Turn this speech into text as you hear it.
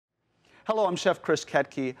Hello, I'm Chef Chris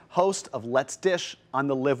Ketke, host of Let's Dish on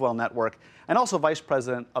the Live Well Network, and also Vice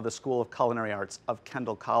President of the School of Culinary Arts of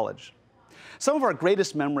Kendall College. Some of our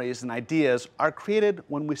greatest memories and ideas are created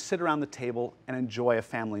when we sit around the table and enjoy a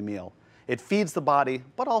family meal. It feeds the body,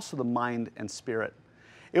 but also the mind and spirit.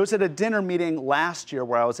 It was at a dinner meeting last year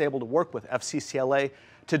where I was able to work with FCCLA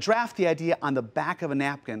to draft the idea on the back of a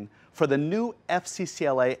napkin for the new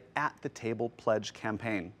FCCLA At The Table pledge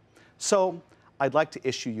campaign. So, I'd like to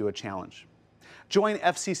issue you a challenge. Join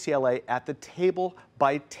FCCLA at the table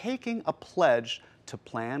by taking a pledge to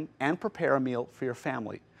plan and prepare a meal for your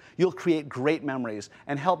family. You'll create great memories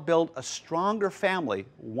and help build a stronger family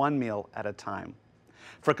one meal at a time.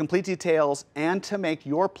 For complete details and to make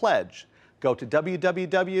your pledge, go to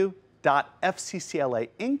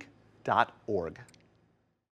www.fcclainc.org.